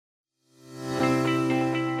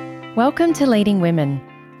Welcome to Leading Women,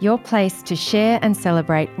 your place to share and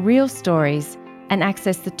celebrate real stories and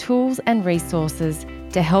access the tools and resources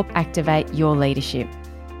to help activate your leadership.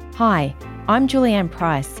 Hi, I'm Julianne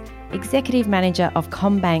Price, Executive Manager of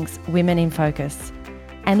CommBank's Women in Focus.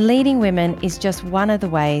 And Leading Women is just one of the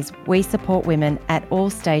ways we support women at all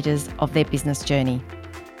stages of their business journey.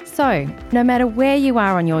 So, no matter where you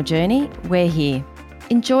are on your journey, we're here.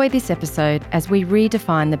 Enjoy this episode as we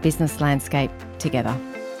redefine the business landscape together.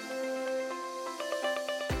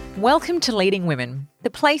 Welcome to Leading Women,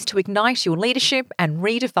 the place to ignite your leadership and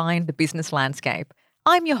redefine the business landscape.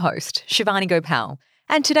 I'm your host, Shivani Gopal,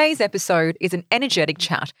 and today's episode is an energetic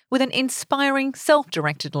chat with an inspiring,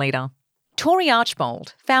 self-directed leader. Tori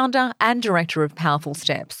Archbold, founder and director of Powerful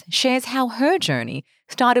Steps, shares how her journey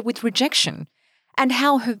started with rejection and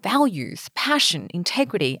how her values, passion,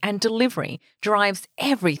 integrity and delivery drives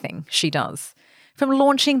everything she does. From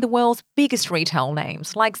launching the world's biggest retail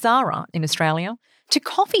names like Zara in Australia to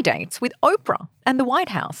coffee dates with Oprah and the White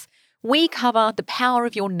House, we cover the power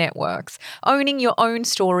of your networks, owning your own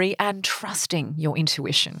story and trusting your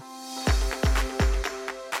intuition.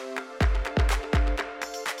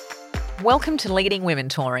 Welcome to Leading Women,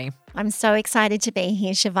 Tori. I'm so excited to be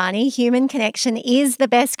here, Shivani. Human connection is the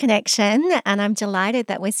best connection, and I'm delighted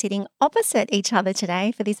that we're sitting opposite each other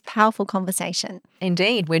today for this powerful conversation.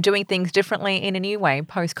 Indeed, we're doing things differently in a new way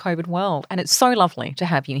post-COVID world, and it's so lovely to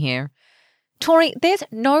have you here. Tori, there's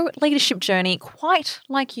no leadership journey quite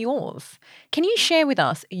like yours. Can you share with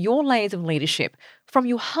us your layers of leadership from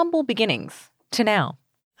your humble beginnings to now?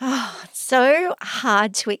 Oh, it's so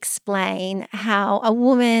hard to explain how a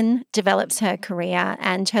woman develops her career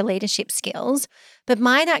and her leadership skills, but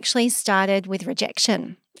mine actually started with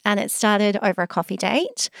rejection. And it started over a coffee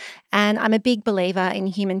date. And I'm a big believer in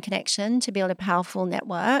human connection to build a powerful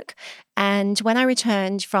network. And when I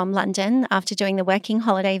returned from London after doing the working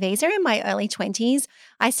holiday visa in my early 20s,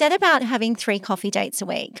 I set about having 3 coffee dates a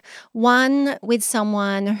week. One with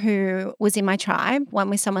someone who was in my tribe, one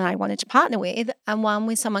with someone I wanted to partner with, and one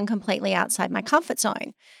with someone completely outside my comfort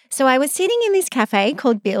zone. So I was sitting in this cafe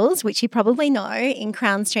called Bill's, which you probably know, in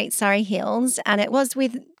Crown Street, Surrey Hills, and it was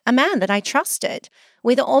with a man that I trusted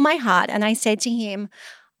with all my heart. And I said to him,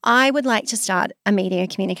 I would like to start a media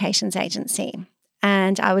communications agency,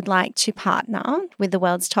 and I would like to partner with the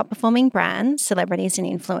world's top performing brands, celebrities and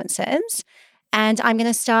influencers. And I'm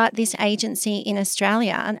going to start this agency in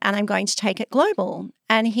Australia and I'm going to take it global.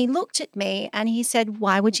 And he looked at me and he said,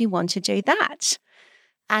 why would you want to do that?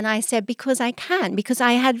 And I said, because I can, because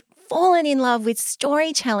I had fallen in love with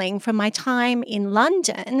storytelling from my time in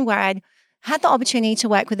London, where I'd had the opportunity to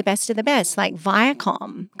work with the best of the best, like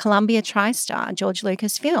Viacom, Columbia TriStar, George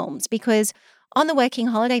Lucas Films, because on the working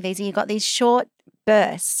holiday visa, you got these short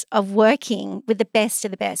bursts of working with the best of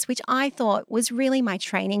the best, which I thought was really my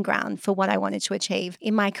training ground for what I wanted to achieve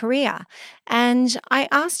in my career. And I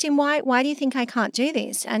asked him, why do you think I can't do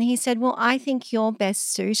this? And he said, well, I think you're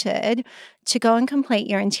best suited to go and complete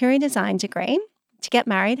your interior design degree, to get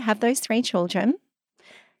married, have those 3 children,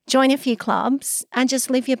 join a few clubs and just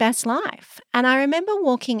live your best life. And I remember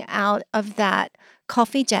walking out of that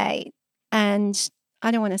coffee date, and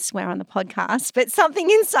I don't want to swear on the podcast, but something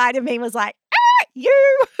inside of me was like,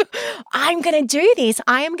 I'm going to do this.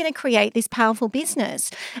 I am going to create this powerful business.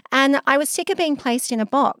 And I was sick of being placed in a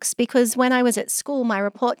box, because when I was at school, my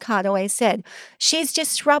report card always said, she's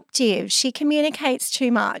disruptive, she communicates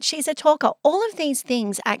too much, she's a talker. All of these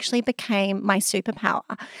things actually became my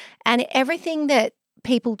superpower. And everything that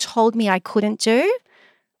people told me I couldn't do,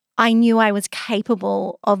 I knew I was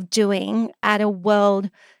capable of doing at a world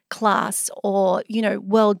class or,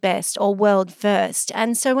 world best or world first.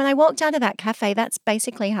 And so when I walked out of that cafe, that's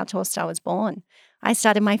basically how Torstar was born. I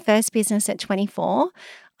started my first business at 24.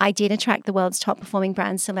 I did attract the world's top performing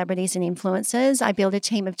brands, celebrities and influencers. I built a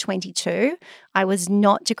team of 22. I was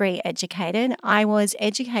not degree educated. I was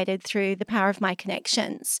educated through the power of my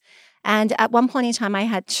connections. And at one point in time, I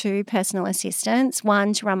had 2 personal assistants,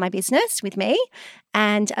 one to run my business with me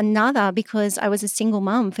and another because I was a single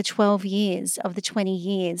mum for 12 years of the 20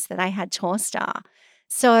 years that I had Torstar.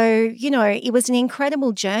 So, it was an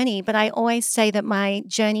incredible journey, but I always say that my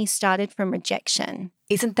journey started from rejection.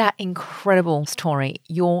 Isn't that incredible, Tori?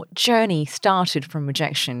 Your journey started from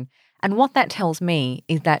rejection. And what that tells me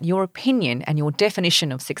is that your opinion and your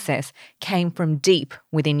definition of success came from deep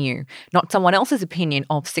within you, not someone else's opinion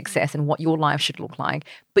of success and what your life should look like,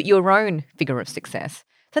 but your own figure of success.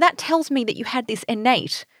 So that tells me that you had this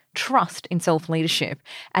innate trust in self-leadership,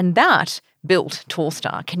 and that built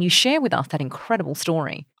Torstar. Can you share with us that incredible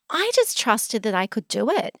story? I just trusted that I could do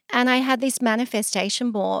it. And I had this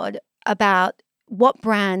manifestation board about what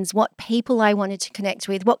brands, what people I wanted to connect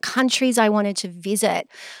with, what countries I wanted to visit,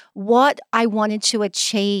 what I wanted to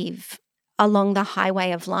achieve along the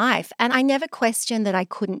highway of life. And I never questioned that I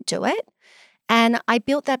couldn't do it. And I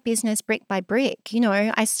built that business brick by brick. You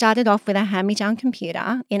know, I started off with a hand-me-down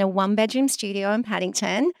computer in a one-bedroom studio in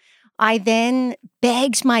Paddington. I then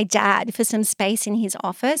begged my dad for some space in his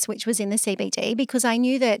office, which was in the CBD, because I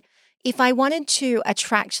knew that if I wanted to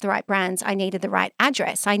attract the right brands, I needed the right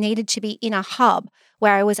address. I needed to be in a hub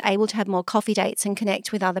where I was able to have more coffee dates and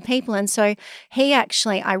connect with other people. And so he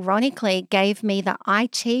actually, ironically, gave me the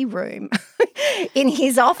IT room in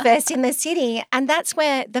his office in the city. And that's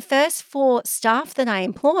where the first 4 staff that I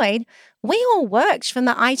employed, we all worked from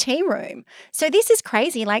the IT room. So this is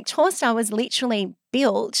crazy. Like Tourstar was literally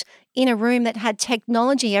built in a room that had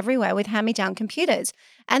technology everywhere with hand-me-down computers.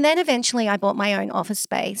 And then eventually I bought my own office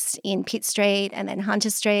space in Pitt Street and then Hunter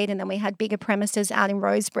Street. And then we had bigger premises out in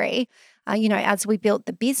Rosebery, as we built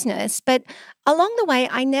the business. But along the way,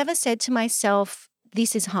 I never said to myself,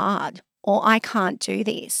 this is hard or I can't do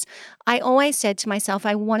this. I always said to myself,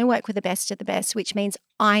 I want to work with the best of the best, which means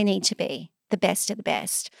I need to be the best of the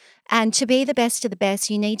best. And to be the best of the best,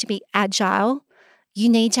 you need to be agile. You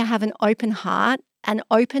need to have an open heart, an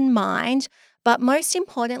open mind. But most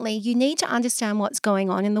importantly, you need to understand what's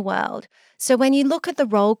going on in the world. So when you look at the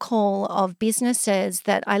roll call of businesses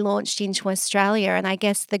that I launched into Australia, and I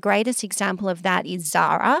guess the greatest example of that is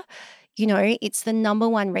Zara. You know, it's the number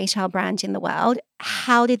 1 retail brand in the world.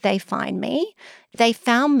 How did they find me? They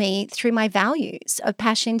found me through my values of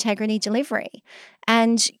passion, integrity, delivery.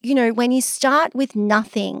 And, you know, when you start with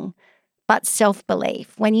nothing but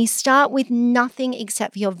self-belief, when you start with nothing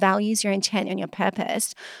except your values, your intent, and your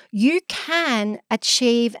purpose, you can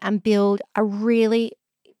achieve and build a really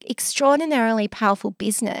extraordinarily powerful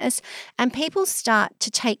business, and people start to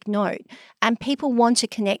take note and people want to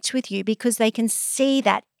connect with you because they can see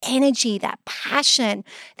that energy, that passion,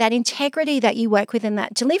 that integrity that you work with in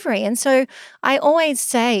that delivery. And so I always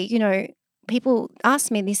say, you know, people ask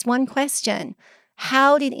me this one question,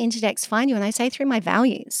 how did Interdex find you? And I say through my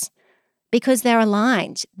values. Because they're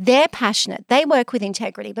aligned, they're passionate, they work with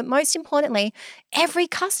integrity. But most importantly, every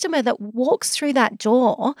customer that walks through that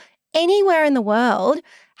door anywhere in the world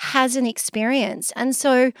has an experience. And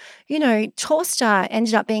so, you know, Tourstar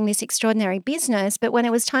ended up being this extraordinary business. But when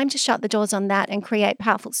it was time to shut the doors on that and create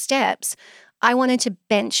powerful steps, I wanted to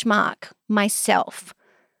benchmark myself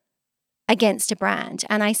against a brand.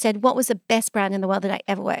 And I said, what was the best brand in the world that I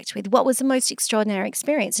ever worked with? What was the most extraordinary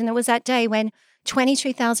experience? And it was that day when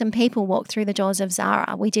 22,000 people walked through the doors of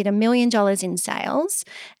Zara. We did $1 million in sales,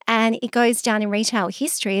 and it goes down in retail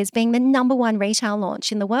history as being the number 1 retail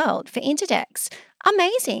launch in the world for Interdex.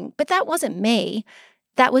 Amazing. But that wasn't me.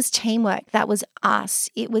 That was teamwork. That was us.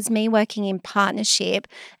 It was me working in partnership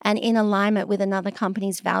and in alignment with another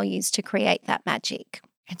company's values to create that magic.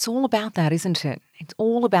 It's all about that, isn't it? It's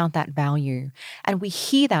all about that value. And we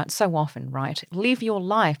hear that so often, right? Live your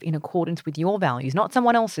life in accordance with your values, not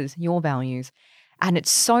someone else's, your values. And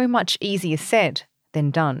it's so much easier said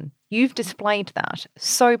than done. You've displayed that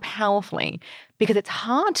so powerfully because it's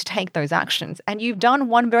hard to take those actions. And you've done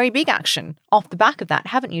one very big action off the back of that,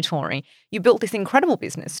 haven't you, Tori? You built this incredible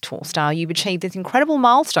business, Tourstar. You've achieved this incredible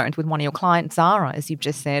milestones with one of your clients, Zara, as you've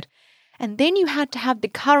just said. And then you had to have the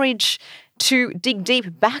courage to dig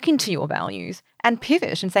deep back into your values and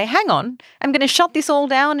pivot and say, hang on, I'm going to shut this all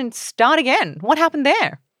down and start again. What happened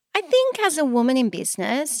there? I think as a woman in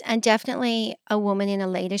business and definitely a woman in a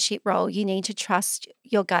leadership role, you need to trust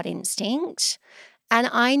your gut instinct. And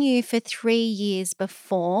I knew for 3 years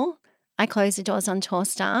before I closed the doors on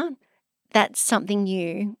Tourstar that something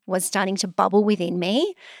new was starting to bubble within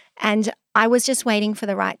me. And I was just waiting for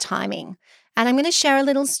the right timing. And I'm going to share a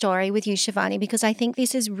little story with you, Shivani, because I think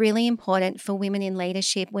this is really important for women in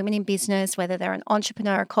leadership, women in business, whether they're an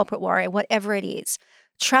entrepreneur, a corporate warrior, whatever it is.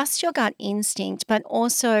 Trust your gut instinct, but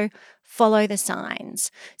also follow the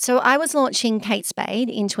signs. So I was launching Kate Spade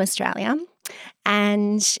into Australia,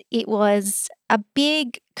 and it was a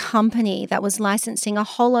big company that was licensing a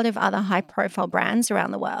whole lot of other high-profile brands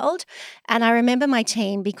around the world. And I remember my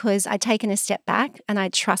team, because I'd taken a step back and I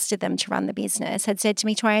trusted them to run the business, had said to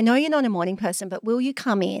me, Tori, I know you're not a morning person, but will you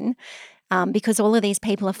come in? Because all of these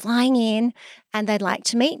people are flying in and they'd like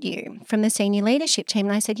to meet you from the senior leadership team.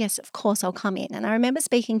 And I said, yes, of course, I'll come in. And I remember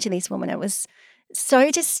speaking to this woman. It was so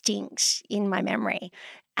distinct in my memory.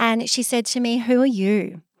 And she said to me, who are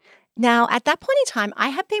you? Now, at that point in time, I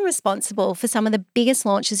had been responsible for some of the biggest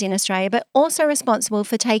launches in Australia, but also responsible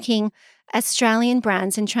for taking Australian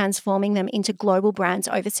brands and transforming them into global brands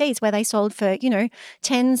overseas where they sold for,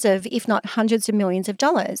 tens of, if not hundreds of millions of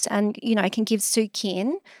dollars. And, I can give Sue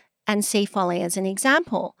Kin and see Folly as an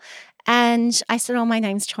example. And I said, oh, my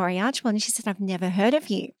name's Tori Archibald. And she said, I've never heard of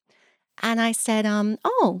you. And I said,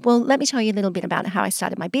 oh, well, let me tell you a little bit about how I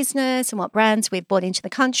started my business and what brands we've brought into the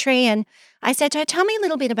country. And I said to her, tell me a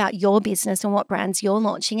little bit about your business and what brands you're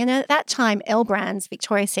launching. And at that time, L Brands,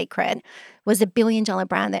 Victoria's Secret, was a $1 billion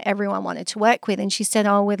brand that everyone wanted to work with. And she said,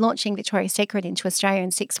 oh, we're launching Victoria's Secret into Australia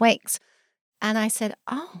in 6 weeks. And I said,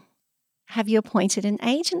 oh, have you appointed an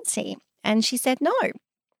agency? And she said, no.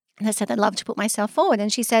 And I said, I'd love to put myself forward.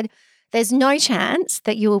 And she said, there's no chance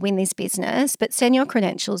that you will win this business, but send your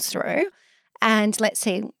credentials through and let's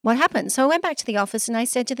see what happens. So I went back to the office and I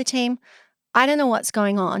said to the team, I don't know what's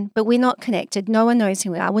going on, but we're not connected. No one knows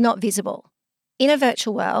who we are. We're not visible in a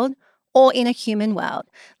virtual world or in a human world.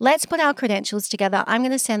 Let's put our credentials together. I'm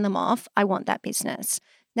going to send them off. I want that business.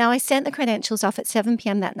 Now, I sent the credentials off at 7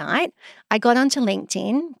 p.m. that night. I got onto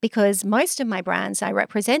LinkedIn because most of my brands I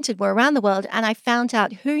represented were around the world, and I found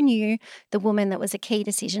out who knew the woman that was a key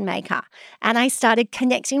decision maker. And I started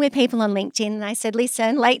connecting with people on LinkedIn, and I said,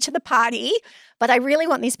 listen, late to the party, but I really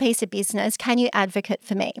want this piece of business. Can you advocate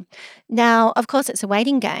for me? Now, of course, it's a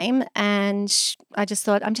waiting game, and I just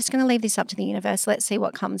thought, I'm just going to leave this up to the universe. Let's see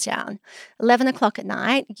what comes down. 11 o'clock at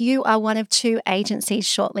night, you are one of 2 agencies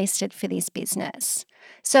shortlisted for this business.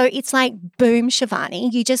 So it's like, boom,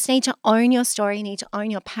 Shivani, you just need to own your story, you need to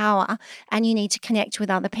own your power, and you need to connect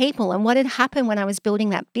with other people. And what had happened when I was building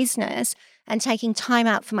that business and taking time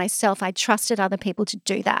out for myself, I trusted other people to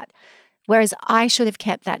do that, whereas I should have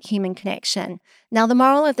kept that human connection. Now, the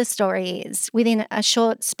moral of the story is within a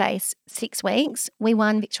short space, 6 weeks, we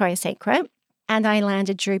won Victoria's Secret and I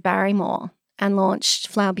landed Drew Barrymore and launched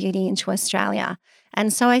Flower Beauty into Australia.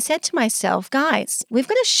 And so I said to myself, guys, we've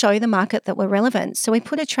got to show the market that we're relevant. So we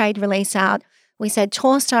put a trade release out. We said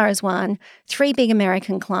Torstar has won 3 big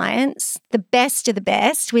American clients, the best of the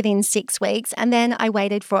best within 6 weeks. And then I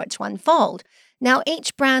waited for it to unfold. Now,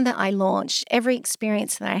 each brand that I launched, every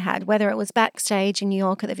experience that I had, whether it was backstage in New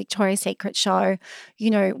York at the Victoria's Secret show,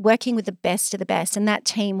 working with the best of the best, and that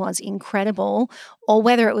team was incredible, or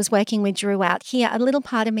whether it was working with Drew out here, a little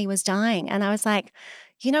part of me was dying. And I was like,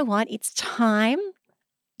 you know what? It's time.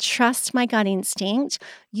 Trust my gut instinct.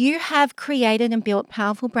 You have created and built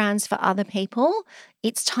powerful brands for other people.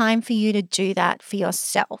 It's time for you to do that for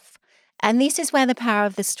yourself. And this is where the power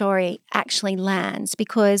of the story actually lands,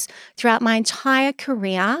 because throughout my entire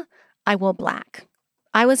career, I wore black.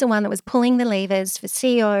 I was the one that was pulling the levers for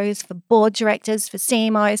CEOs, for board directors, for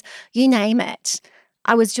CMOs, you name it.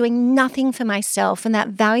 I was doing nothing for myself. And that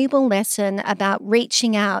valuable lesson about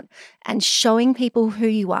reaching out and showing people who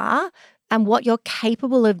you are and what you're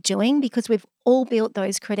capable of doing, because we've all built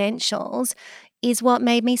those credentials, is what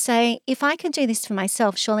made me say, if I can do this for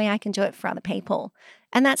myself, surely I can do it for other people.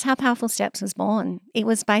 And that's how Powerful Steps was born. It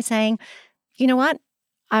was by saying, you know what?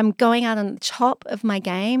 I'm going out on the top of my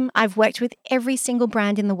game. I've worked with every single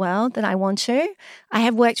brand in the world that I want to. I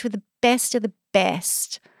have worked with the best of the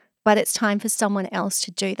best, but it's time for someone else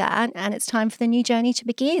to do that. And it's time for the new journey to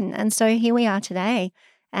begin. And so here we are today.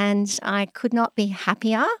 And I could not be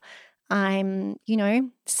happier. I'm,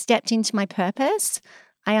 stepped into my purpose.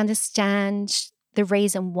 I understand the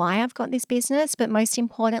reason why I've got this business, but most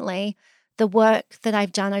importantly, the work that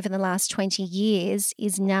I've done over the last 20 years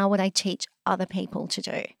is now what I teach other people to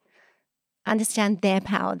do. Understand their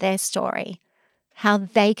power, their story, how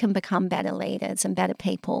they can become better leaders and better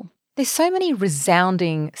people. There's so many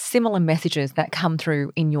resounding similar messages that come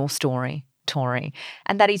through in your story, Tori,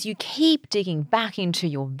 and that is you keep digging back into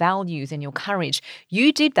your values and your courage.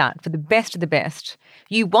 You did that for the best of the best.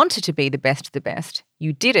 You wanted to be the best of the best.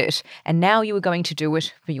 You did it, and now you are going to do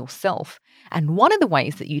it for yourself. And one of the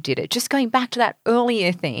ways that you did it, just going back to that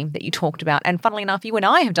earlier theme that you talked about, and funnily enough, you and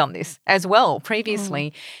I have done this as well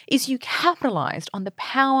previously, is you capitalized on the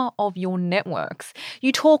power of your networks.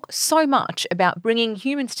 You talk so much about bringing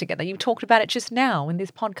humans together. You talked about it just now in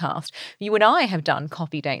this podcast. You and I have done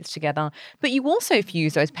coffee dates together, but you also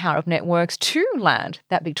fuse those power of networks to land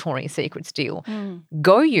that Victoria's Secret deal.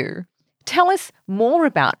 Go you. Tell us more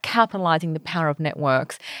about capitalizing the power of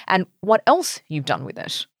networks and what else you've done with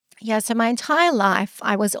it. Yeah, so my entire life,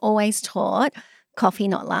 I was always taught coffee,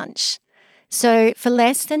 not lunch. So for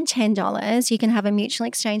less than $10, you can have a mutual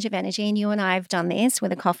exchange of energy, and you and I have done this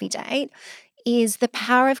with a coffee date, is the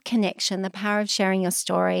power of connection, the power of sharing your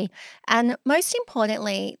story, and most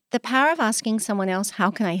importantly, the power of asking someone else,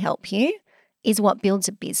 how can I help you, is what builds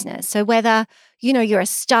a business. So whether, you're a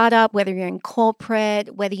startup, whether you're in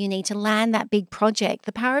corporate, whether you need to land that big project,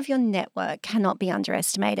 the power of your network cannot be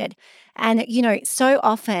underestimated. And, so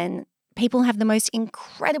often people have the most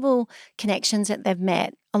incredible connections that they've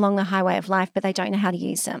met along the highway of life, but they don't know how to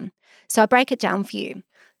use them. So I'll break it down for you.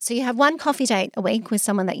 So you have one coffee date a week with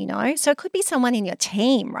someone that you know. So it could be someone in your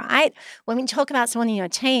team, right? When we talk about someone in your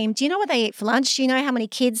team, do you know what they eat for lunch? Do you know how many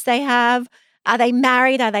kids they have? Are they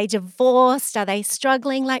married? Are they divorced? Are they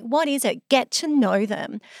struggling? Like, what is it? Get to know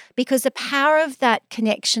them, because the power of that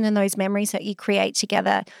connection and those memories that you create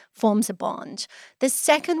together forms a bond. The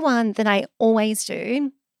second one that I always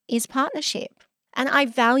do is partnership. And I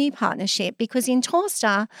value partnership because in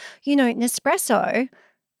Torstar, Nespresso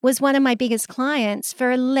was one of my biggest clients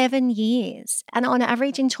for 11 years. And on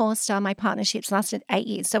average in Torstar, my partnerships lasted 8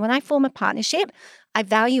 years. So when I form a partnership, I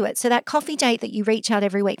value it. So that coffee date that you reach out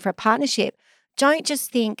every week for a partnership, don't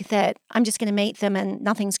just think that I'm just going to meet them and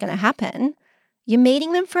nothing's going to happen. You're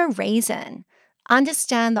meeting them for a reason.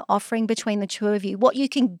 Understand the offering between the two of you, what you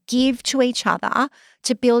can give to each other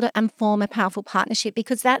to build and form a powerful partnership,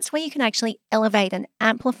 because that's where you can actually elevate and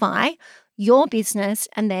amplify your business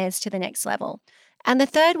and theirs to the next level. And the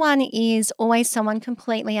third one is always someone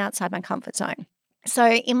completely outside my comfort zone.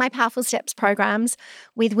 So in my Powerful Steps programs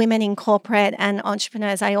with women in corporate and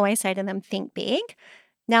entrepreneurs, I always say to them, think big.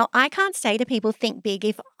 Now, I can't say to people, think big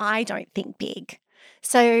if I don't think big.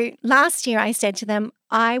 So last year I said to them,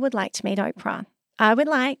 I would like to meet Oprah. I would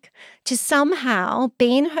like to somehow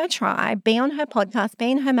be in her tribe, be on her podcast,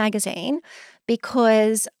 be in her magazine,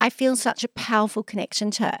 because I feel such a powerful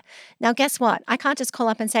connection to her. Now, guess what? I can't just call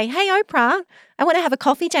up and say, hey, Oprah, I want to have a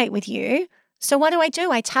coffee date with you. So what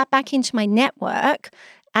do? I tap back into my network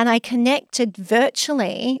and I connected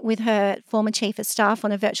virtually with her former chief of staff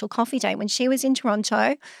on a virtual coffee date. When she was in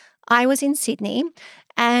Toronto, I was in Sydney,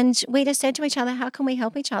 and we just said to each other, how can we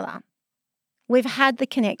help each other? We've had the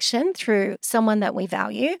connection through someone that we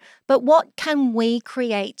value, but what can we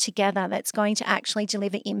create together that's going to actually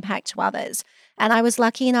deliver impact to others? And I was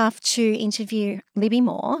lucky enough to interview Libby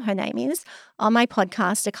Moore, her name is, on my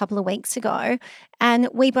podcast a couple of weeks ago. And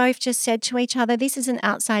we both just said to each other, this is an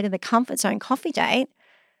outside of the comfort zone coffee date.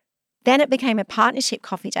 Then it became a partnership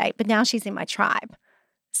coffee date, but now she's in my tribe.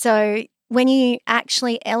 So when you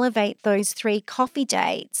actually elevate those 3 coffee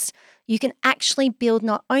dates, you can actually build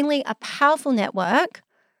not only a powerful network,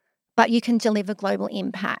 but you can deliver global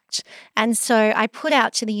impact. And so I put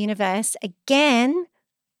out to the universe, again,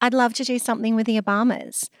 I'd love to do something with the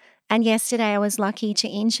Obamas. And yesterday I was lucky to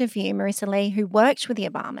interview Marissa Lee, who worked with the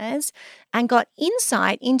Obamas, and got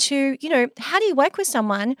insight into, how do you work with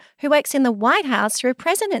someone who works in the White House through a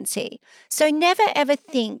presidency? So never ever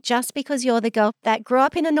think just because you're the girl that grew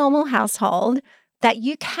up in a normal household that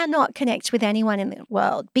you cannot connect with anyone in the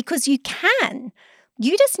world, because you can.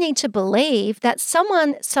 You just need to believe that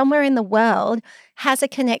someone somewhere in the world has a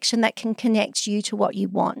connection that can connect you to what you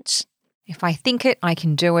want. If I think it, I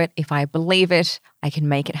can do it. If I believe it, I can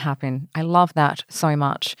make it happen. I love that so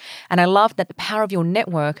much. And I love that the power of your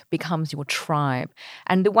network becomes your tribe,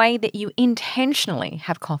 and the way that you intentionally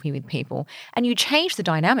have coffee with people and you change the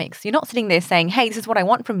dynamics. You're not sitting there saying, hey, this is what I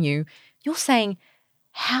want from you. You're saying,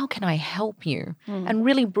 how can I help you? And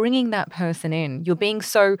really bringing that person in. You're being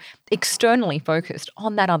so externally focused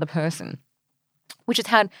on that other person, which has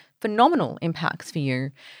had phenomenal impacts for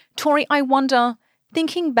you. Tori, I wonder,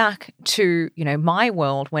 thinking back to, my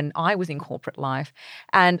world when I was in corporate life,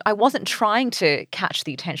 and I wasn't trying to catch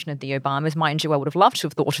the attention of the Obamas. Mind you, I would have loved to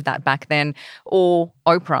have thought of that back then, or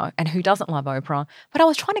Oprah, and who doesn't love Oprah? But I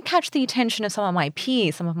was trying to catch the attention of some of my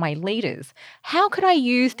peers, some of my leaders. How could I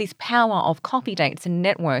use this power of coffee dates and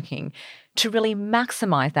networking to really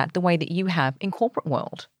maximize that the way that you have in corporate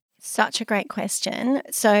world? Such a great question.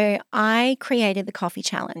 So I created the Coffee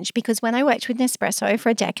Challenge because when I worked with Nespresso for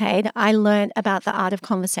a decade, I learned about the art of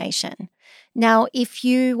conversation. Now, if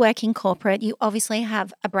you work in corporate, you obviously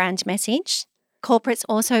have a brand message. Corporates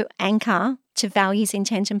also anchor to values,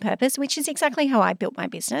 intent, and purpose, which is exactly how I built my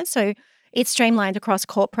business. So it's streamlined across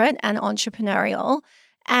corporate and entrepreneurial.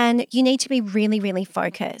 And you need to be really, really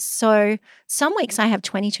focused. So some weeks I have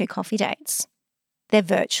 22 coffee dates. They're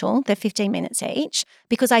virtual, they're 15 minutes each,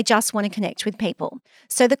 because I just want to connect with people.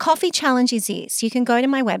 So the Coffee Challenge is this. You can go to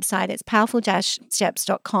my website, it's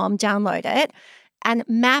powerful-steps.com, download it, and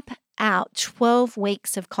map out 12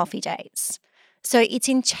 weeks of coffee dates. So it's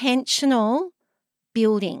intentional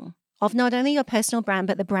building of not only your personal brand,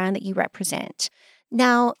 but the brand that you represent.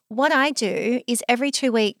 Now, what I do is every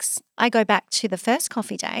 2 weeks, I go back to the first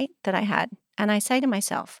coffee date that I had, and I say to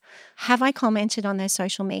myself, have I commented on their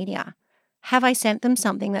social media? Have I sent them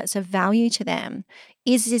something that's of value to them?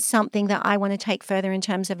 Is this something that I want to take further in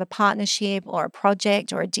terms of a partnership or a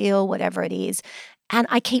project or a deal, whatever it is? And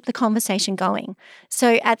I keep the conversation going.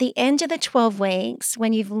 So at the end of the 12 weeks,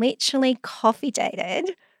 when you've literally coffee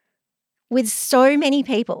dated with so many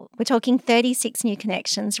people, we're talking 36 new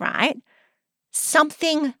connections, right?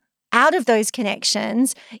 Something out of those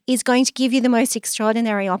connections is going to give you the most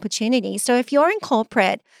extraordinary opportunity. So if you're in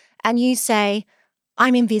corporate and you say,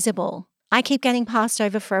 I'm invisible, I keep getting passed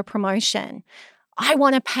over for a promotion, I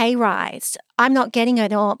want a pay rise, I'm not getting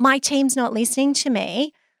it, or my team's not listening to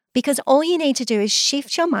me, because all you need to do is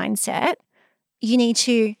shift your mindset. You need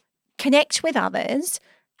to connect with others,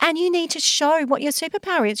 and you need to show what your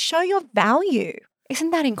superpower is, show your value.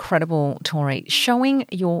 Isn't that incredible, Tori? Showing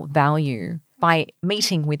your value by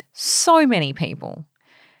meeting with so many people.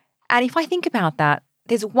 And if I think about that,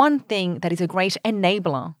 there's one thing that is a great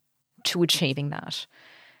enabler to achieving that.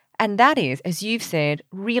 And that is, as you've said,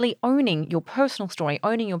 really owning your personal story,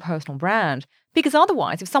 owning your personal brand. Because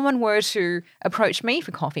otherwise, if someone were to approach me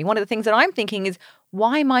for coffee, one of the things that I'm thinking is,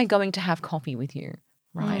 why am I going to have coffee with you?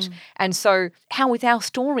 Right? And so how is our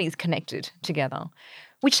stories connected together?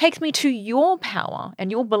 Which takes me to your power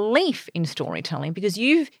and your belief in storytelling, because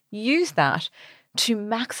you've used that to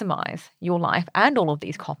maximize your life and all of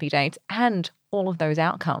these coffee dates and all of those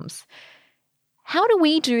outcomes. How do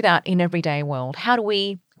we do that in everyday world? How do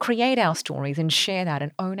we create our stories and share that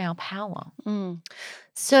and own our power?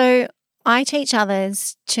 So I teach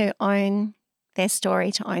others to own their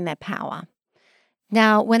story, to own their power.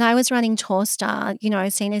 Now, when I was running Torstar,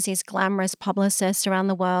 seen as this glamorous publicist around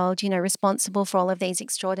the world, responsible for all of these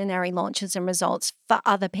extraordinary launches and results for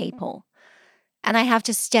other people. And I have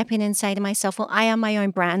to step in and say to myself, well, I am my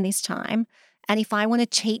own brand this time. And if I want to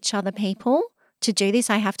teach other people to do this,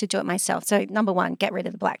 I have to do it myself. So number one, get rid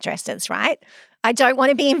of the black dresses, right? I don't want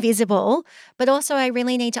to be invisible, but also I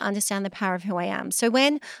really need to understand the power of who I am. So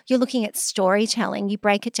when you're looking at storytelling, you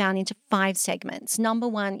break it down into 5 segments. Number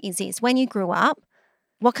one is this: when you grew up,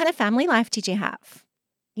 what kind of family life did you have?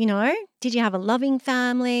 Did you have a loving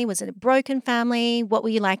family? Was it a broken family? What were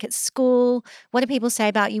you like at school? What do people say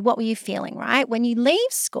about you? What were you feeling, right? When you leave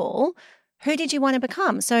school, who did you want to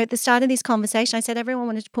become? So at the start of this conversation, I said everyone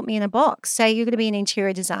wanted to put me in a box. Say you're going to be an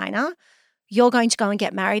interior designer. You're going to go and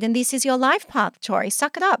get married, and this is your life path, Tori.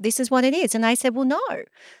 Suck it up. This is what it is. And I said, well, no.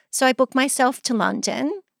 So I booked myself to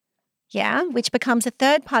London, which becomes a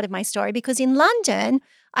third part of my story, because in London,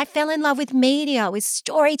 I fell in love with media, with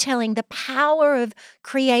storytelling, the power of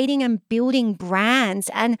creating and building brands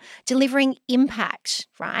and delivering impact,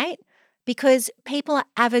 right? Because people are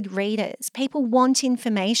avid readers. People want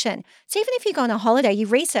information. So even if you go on a holiday, you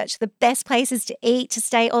research the best places to eat, to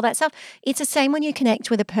stay, all that stuff. It's the same when you connect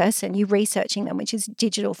with a person, you're researching them, which is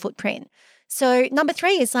digital footprint. So number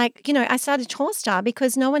 3 is I started Torstar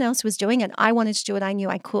because no one else was doing it. I wanted to do it. I knew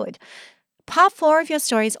I could. Part 4 of your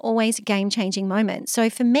story is always a game-changing moment. So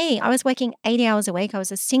for me, I was working 80 hours a week. I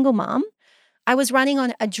was a single mom. I was running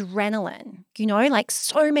on adrenaline, like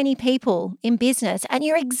so many people in business, and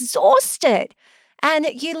you're exhausted. And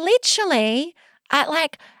you literally are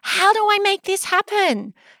like, how do I make this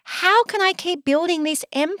happen? How can I keep building this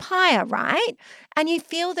empire, right? And you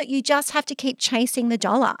feel that you just have to keep chasing the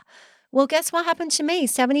dollar. Well, guess what happened to me?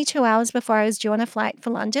 72 hours before I was due on a flight for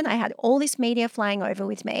London, I had all this media flying over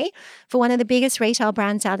with me for one of the biggest retail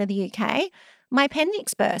brands out of the UK. My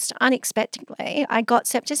appendix burst unexpectedly. I got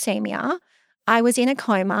septicemia. I was in a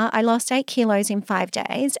coma. I lost 8 kilos in 5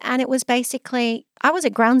 days. And it was basically, I was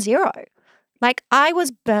at ground zero. I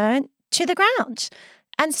was burnt to the ground.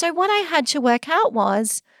 And so what I had to work out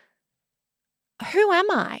was, who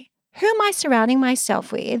am I? Who am I surrounding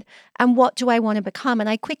myself with, and what do I want to become? And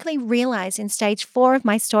I quickly realized in stage 4 of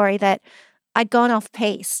my story that I'd gone off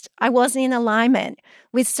piste. I wasn't in alignment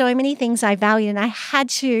with so many things I valued, and I had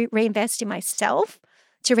to reinvest in myself,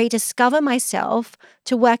 to rediscover myself,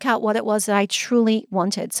 to work out what it was that I truly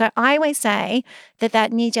wanted. So I always say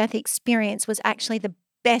that near-death experience was actually the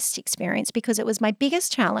best experience because it was my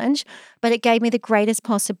biggest challenge, but it gave me the greatest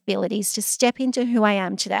possibilities to step into who I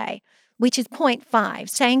am today, which is point 5,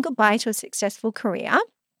 saying goodbye to a successful career,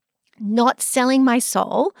 not selling my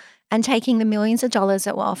soul and taking the millions of dollars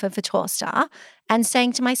that were offered for Torstar, and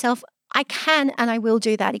saying to myself, I can and I will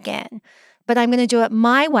do that again, but I'm going to do it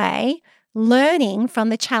my way, learning from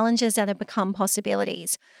the challenges that have become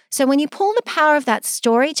possibilities. So when you pull the power of that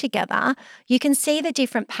story together, you can see the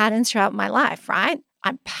different patterns throughout my life, right?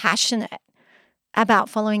 I'm passionate about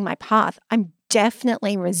following my path. I'm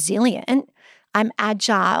definitely resilient. I'm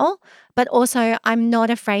agile, but also I'm not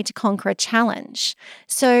afraid to conquer a challenge.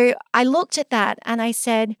 So I looked at that and I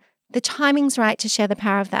said, the timing's right to share the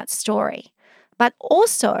power of that story. But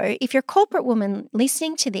also, if you're a corporate woman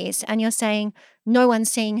listening to this and you're saying, no one's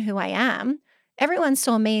seeing who I am, everyone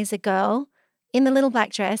saw me as a girl in the little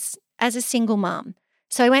black dress as a single mom.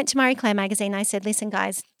 So I went to Marie Claire magazine. I said, listen,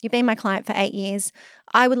 guys, you've been my client for 8 years.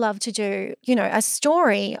 I would love to do, a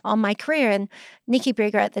story on my career. And Nikki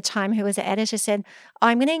Brugger at the time, who was the editor, said,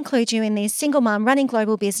 I'm going to include you in this single mum running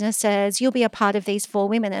global businesses. You'll be a part of these 4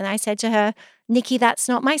 women. And I said to her, Nikki, that's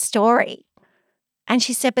not my story. And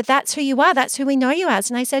she said, but that's who you are. That's who we know you as.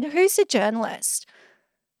 And I said, who's the journalist?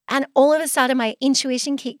 And all of a sudden, my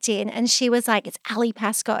intuition kicked in and she was like, it's Ali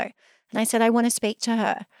Pascoe. And I said, I want to speak to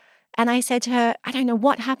her. And I said to her, I don't know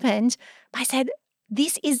what happened. But I said,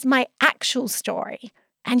 this is my actual story.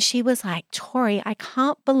 And she was like, Tori, I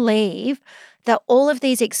can't believe that all of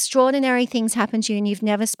these extraordinary things happened to you and you've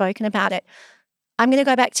never spoken about it. I'm going to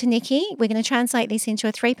go back to Nikki. We're going to translate this into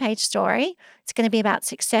a 3-page story. It's going to be about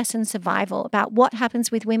success and survival, about what happens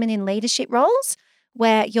with women in leadership roles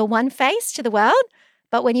where you're one face to the world,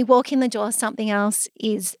 but when you walk in the door, something else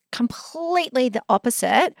is completely the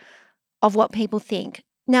opposite of what people think.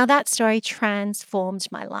 Now, that story transformed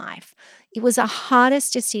my life. It was the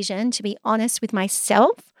hardest decision to be honest with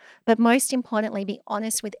myself, but most importantly, be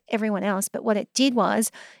honest with everyone else. But what it did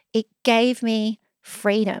was it gave me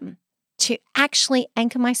freedom to actually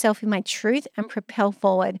anchor myself in my truth and propel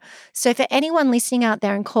forward. So for anyone listening out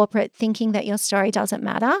there in corporate thinking that your story doesn't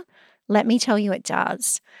matter, let me tell you it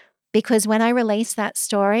does. Because when I released that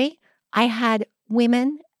story, I had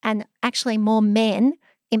women and actually more men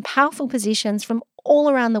in powerful positions from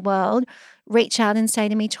all around the world reach out and say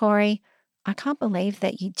to me, Tori, I can't believe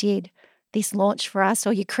that you did this launch for us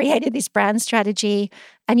or you created this brand strategy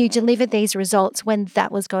and you delivered these results when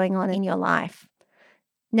that was going on in your life.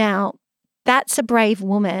 Now, that's a brave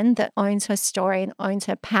woman that owns her story and owns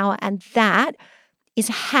her power. And that is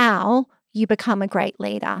how you become a great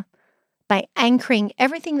leader, by anchoring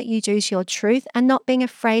everything that you do to your truth and not being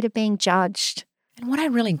afraid of being judged. And what I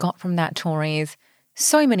really got from that, Tori, is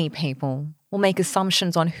so many people will make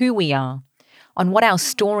assumptions on who we are, on what our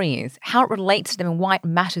story is, how it relates to them and why it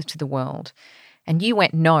matters to the world. And you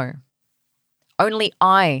went, no, only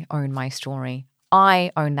I own my story.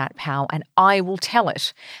 I own that power and I will tell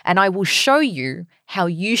it and I will show you how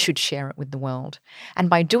you should share it with the world. And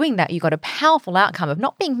by doing that, you got a powerful outcome of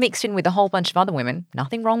not being mixed in with a whole bunch of other women.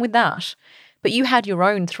 Nothing wrong with that. But you had your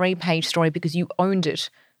own 3-page story because you owned it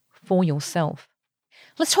for yourself.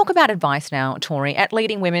 Let's talk about advice now, Tori. At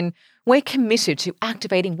Leading Women, we're committed to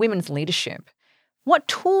activating women's leadership. What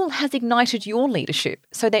tool has ignited your leadership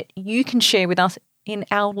so that you can share with us in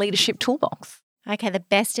our leadership toolbox? Okay, the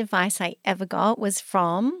best advice I ever got was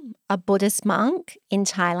from a Buddhist monk in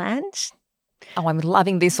Thailand. Oh, I'm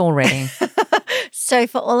loving this already. So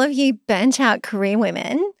for all of you burnt out career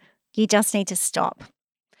women, you just need to stop.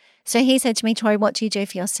 So he said to me, Tori, what do you do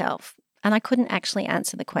for yourself? And I couldn't actually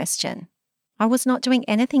answer the question. I was not doing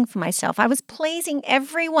anything for myself. I was pleasing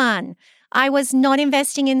everyone. I was not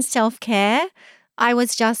investing in self-care. I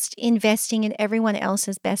was just investing in everyone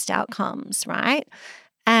else's best outcomes, right?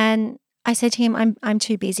 And I said to him, I'm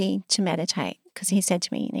too busy to meditate, because he said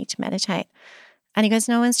to me, you need to meditate. And he goes,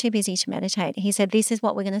 no one's too busy to meditate. He said, this is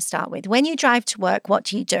what we're going to start with. When you drive to work, what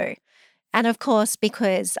do you do? And of course,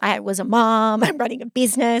 because I was a mom, I'm running a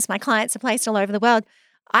business, my clients are placed all over the world,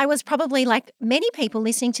 I was probably like many people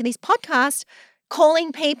listening to this podcast,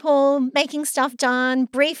 calling people, making stuff done,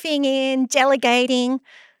 briefing in, delegating,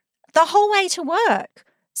 the whole way to work.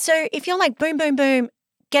 So if you're like, boom, boom, boom,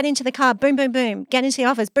 get into the car, boom, boom, boom, get into the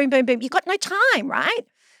office, boom, boom, boom, you've got no time, right?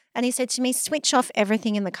 And he said to me, switch off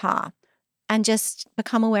everything in the car and just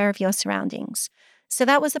become aware of your surroundings. So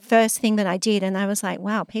that was the first thing that I did. And I was like,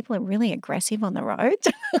 wow, people are really aggressive on the road.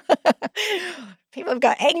 People have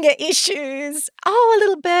got anger issues. Oh, a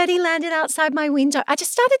little birdie landed outside my window. I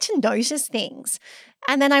just started to notice things.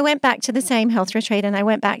 And then I went back to the same health retreat and I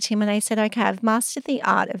went back to him and I said, okay, I've mastered the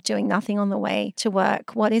art of doing nothing on the way to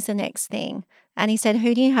work. What is the next thing? And he said,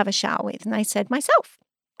 who do you have a shower with? And I said, myself.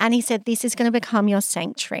 And he said, this is going to become your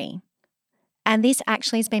sanctuary. And this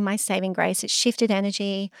actually has been my saving grace. It's shifted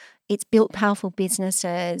energy. It's built powerful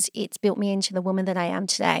businesses. It's built me into the woman that I am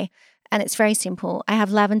today. And it's very simple. I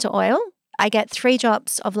have lavender oil. I get 3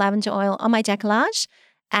 drops of lavender oil on my décollage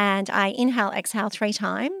and I inhale, exhale 3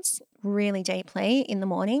 times really deeply in the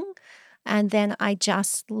morning. And then I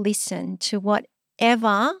just listen to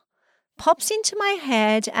whatever pops into my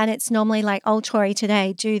head. And it's normally like, oh, Tori,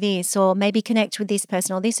 today, do this, or maybe connect with this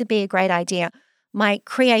person, or this would be a great idea. My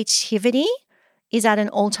creativity is at an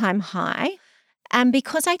all-time high. And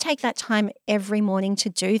because I take that time every morning to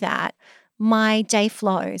do that, my day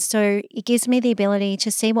flows. So it gives me the ability to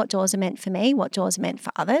see what doors are meant for me, what doors are meant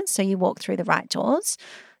for others. So you walk through the right doors,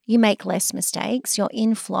 you make less mistakes, you're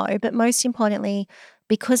in flow. But most importantly,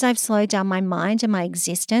 because I've slowed down my mind and my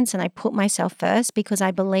existence and I put myself first because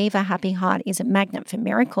I believe a happy heart is a magnet for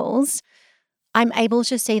miracles, I'm able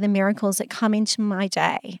to see the miracles that come into my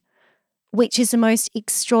day, which is the most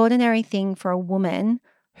extraordinary thing for a woman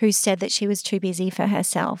who said that she was too busy for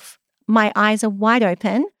herself. My eyes are wide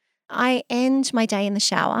open. I end my day in the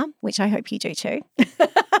shower, which I hope you do too.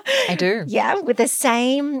 I do. Yeah, with the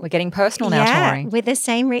same. We're getting personal now, Tori. With the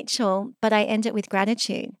same ritual, but I end it with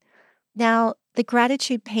gratitude. Now, the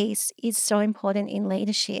gratitude piece is so important in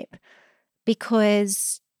leadership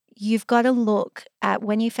because you've got to look at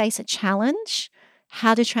when you face a challenge,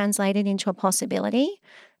 how to translate it into a possibility.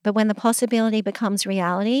 But when the possibility becomes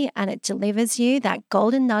reality and it delivers you that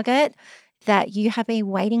golden nugget that you have been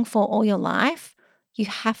waiting for all your life, you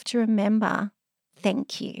have to remember,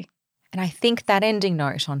 thank you. And I think that ending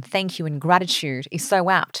note on thank you and gratitude is so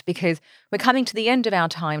apt because we're coming to the end of our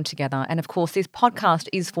time together. And of course, this podcast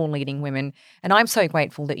is for leading women. And I'm so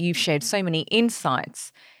grateful that you've shared so many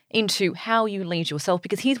insights into how you lead yourself,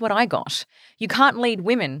 because here's what I got. You can't lead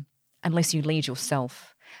women unless you lead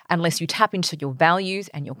yourself, unless you tap into your values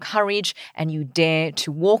and your courage and you dare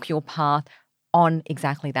to walk your path on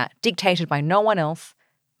exactly that, dictated by no one else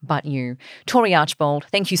but you. Tori Archbold,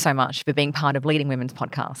 thank you so much for being part of Leading Women's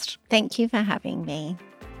podcast. Thank you for having me.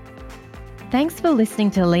 Thanks for listening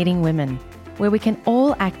to Leading Women, where we can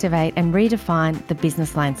all activate and redefine the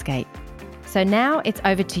business landscape. So now it's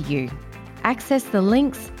over to you. Access the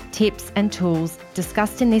links, tips and tools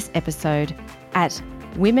discussed in this episode at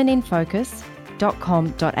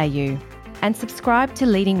womeninfocus.com.au and subscribe to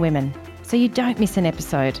Leading Women so you don't miss an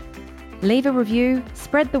episode. Leave a review,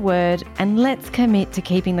 spread the word, and let's commit to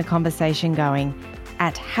keeping the conversation going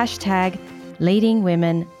at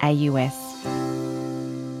 #LeadingWomenAUS.